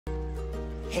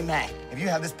Hey, Matt, have you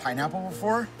had this pineapple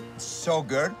before? It's so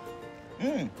good.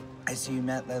 I see you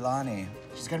met Leilani.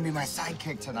 She's gonna be my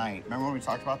sidekick tonight. Remember when we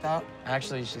talked about that?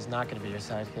 Actually, she's not gonna be your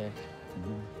sidekick.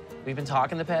 We've been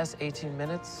talking the past 18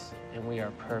 minutes, and we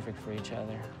are perfect for each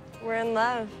other. We're in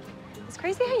love. It's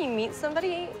crazy how you meet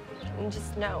somebody and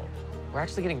just know. We're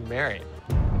actually getting married.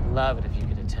 I'd love it if you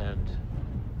could attend.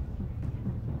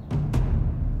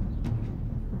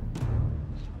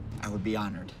 I would be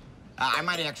honored. I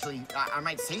might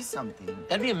say something.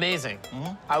 That'd be amazing.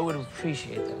 I would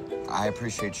appreciate that. I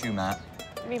appreciate you, Matt.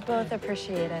 We both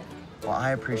appreciate it. Well,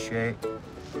 I appreciate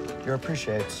your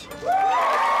appreciates. The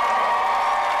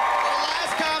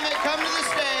last comic come to the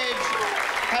stage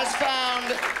has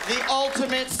found the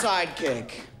ultimate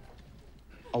sidekick.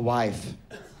 A wife.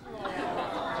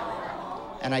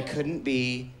 And I couldn't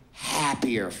be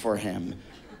happier for him.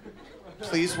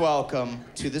 Please welcome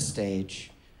to the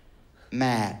stage,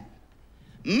 Matt.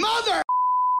 Mother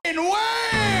way!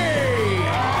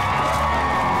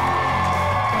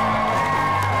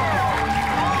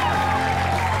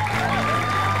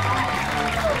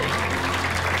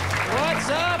 What's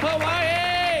up,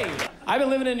 Hawaii? I've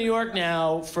been living in New York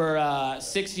now for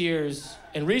 6 years,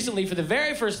 and recently, for the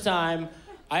very first time,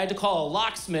 I had to call a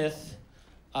locksmith.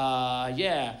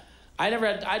 Yeah,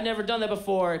 I'd never done that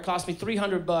before. It cost me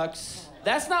 $300.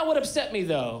 That's not what upset me,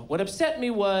 though. What upset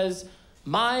me was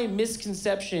my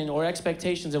misconception or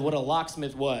expectations of what a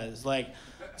locksmith was. Like,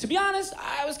 to be honest,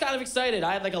 I was kind of excited.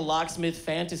 I had like a locksmith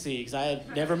fantasy because I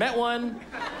had never met one.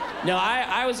 No,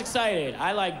 I was excited.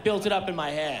 I like built it up in my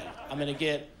head. I'm gonna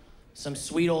get some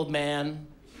sweet old man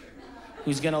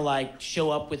who's gonna like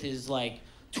show up with his like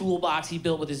toolbox he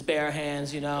built with his bare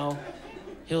hands, you know?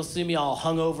 He'll see me all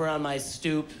hungover on my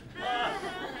stoop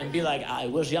and be like, I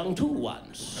was young too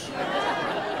once.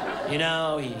 You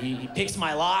know, he picks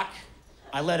my lock.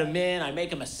 I let him in, I make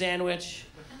him a sandwich.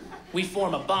 We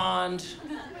form a bond.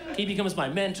 He becomes my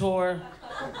mentor.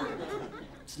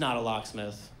 It's not a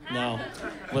locksmith, no.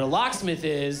 What a locksmith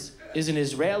is an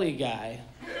Israeli guy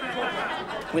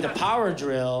with a power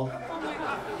drill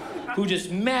who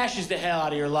just mashes the hell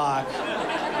out of your lock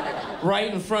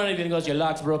right in front of you and goes, your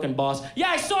lock's broken, boss. Yeah,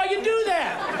 I saw you do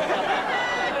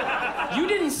that. You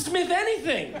didn't smith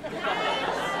anything.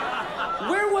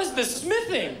 Where was the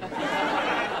smithing?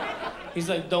 He's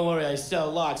like, don't worry, I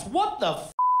sell locks. What the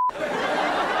f?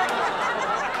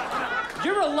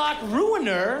 You're a lock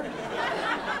ruiner,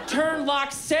 turned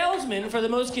lock salesman for the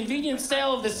most convenient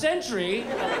sale of the century.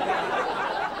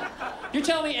 You're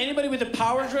telling me anybody with a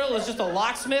power drill is just a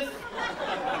locksmith?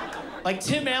 Like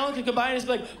Tim Allen could come by and just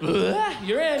be like,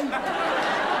 you're in.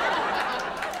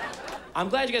 I'm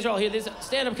glad you guys are all here. This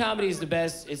stand-up comedy is the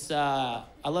best. I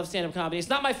love stand-up comedy. It's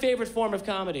not my favorite form of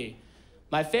comedy.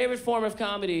 My favorite form of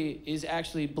comedy is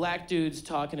actually black dudes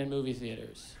talking in movie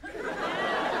theaters.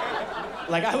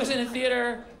 Like, I was in a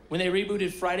theater when they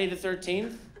rebooted Friday the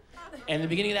 13th, and in the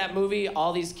beginning of that movie,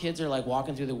 all these kids are like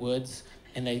walking through the woods,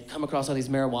 and they come across all these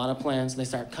marijuana plants, and they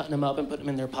start cutting them up and putting them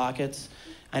in their pockets.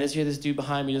 I just hear this dude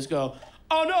behind me just go,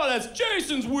 oh no, that's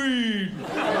Jason's weed!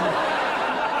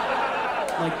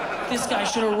 Like, this guy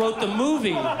should have wrote the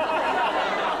movie.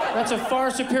 That's a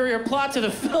far superior plot to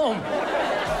the film.